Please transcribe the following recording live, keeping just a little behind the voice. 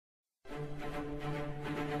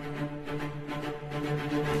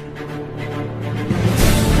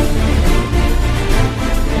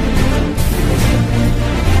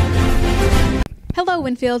Hello,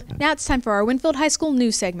 Winfield. Now it's time for our Winfield High School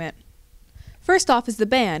news segment. First off is the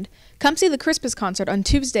band. Come see the Christmas concert on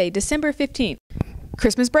Tuesday, December 15th.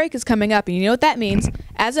 Christmas break is coming up, and you know what that means.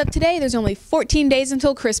 As of today, there's only 14 days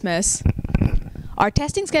until Christmas. Our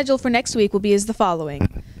testing schedule for next week will be as the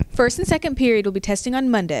following. First and second period will be testing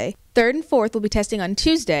on Monday. Third and fourth will be testing on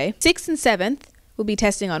Tuesday. Sixth and seventh will be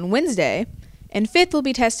testing on Wednesday. And fifth will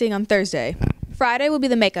be testing on Thursday. Friday will be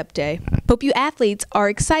the makeup day. Hope you athletes are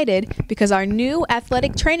excited because our new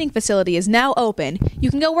athletic training facility is now open. You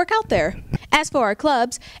can go work out there. As for our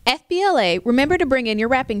clubs, FBLA, remember to bring in your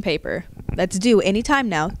wrapping paper. That's due any time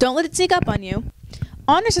now. Don't let it sneak up on you.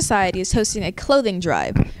 Honor Society is hosting a clothing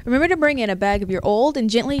drive. Remember to bring in a bag of your old and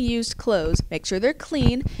gently used clothes. Make sure they're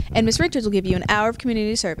clean, and Miss Richards will give you an hour of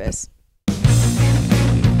community service.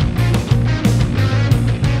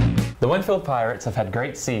 The Winfield Pirates have had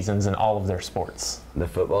great seasons in all of their sports. The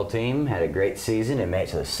football team had a great season and made it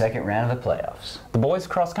to the second round of the playoffs. The boys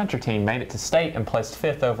cross-country team made it to state and placed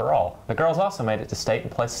 5th overall. The girls also made it to state and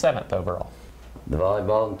placed 7th overall. The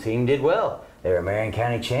volleyball team did well. They were Marion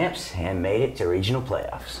County champs and made it to regional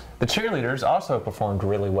playoffs. The cheerleaders also performed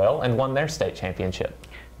really well and won their state championship.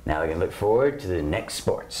 Now we can look forward to the next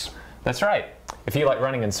sports. That's right. If you like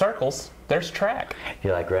running in circles, there's track. If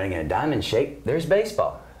you like running in a diamond shape, there's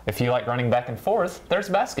baseball. If you like running back and forth, there's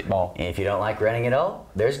basketball. And if you don't like running at all,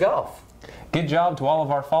 there's golf. Good job to all of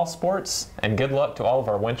our fall sports, and good luck to all of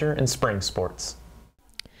our winter and spring sports.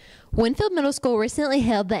 Winfield Middle School recently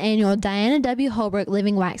held the annual Diana W. Holbrook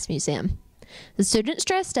Living Wax Museum. The students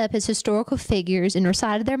dressed up as historical figures and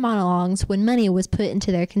recited their monologues when money was put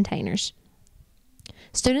into their containers.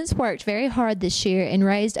 Students worked very hard this year and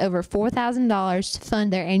raised over $4,000 to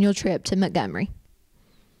fund their annual trip to Montgomery.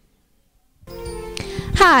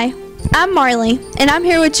 Hi, I'm Marley, and I'm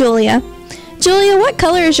here with Julia. Julia, what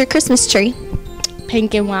color is your Christmas tree?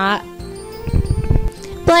 Pink and white.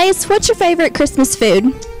 Blaze, what's your favorite Christmas food?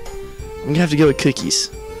 I'm gonna have to go with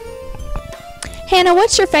cookies. Hannah,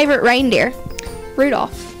 what's your favorite reindeer?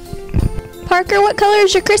 Rudolph. Parker, what color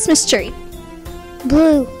is your Christmas tree?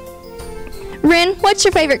 Blue. Ren, what's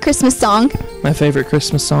your favorite Christmas song? My favorite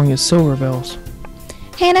Christmas song is Silver Bells.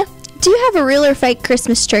 Hannah, do you have a real or fake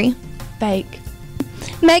Christmas tree? Fake.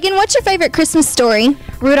 Megan, what's your favorite Christmas story?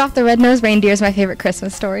 Rudolph the Red-Nosed Reindeer is my favorite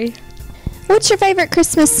Christmas story. What's your favorite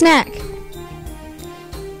Christmas snack?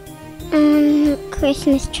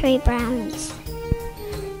 Christmas tree brownies.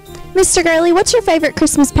 Mr. Gurley, what's your favorite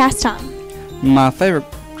Christmas pastime? My favorite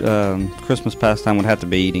Christmas pastime would have to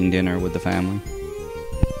be eating dinner with the family.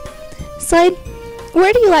 Slade,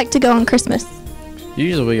 where do you like to go on Christmas?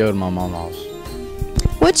 Usually we go to my mom's house.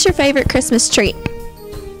 What's your favorite Christmas treat?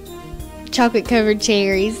 Chocolate covered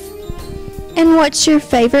cherries. And what's your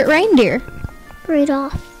favorite reindeer?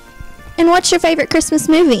 Rudolph. And what's your favorite Christmas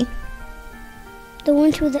movie? The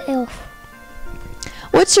one with the elf.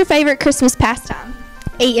 What's your favorite Christmas pastime?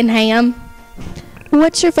 Eating ham.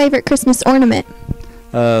 What's your favorite Christmas ornament?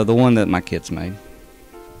 The one that my kids made.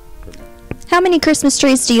 How many Christmas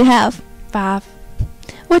trees do you have? 5.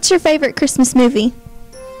 What's your favorite Christmas movie?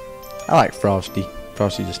 I like Frosty.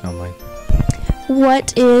 Frosty the Snowman.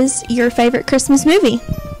 What is your favorite Christmas movie?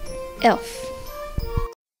 Elf.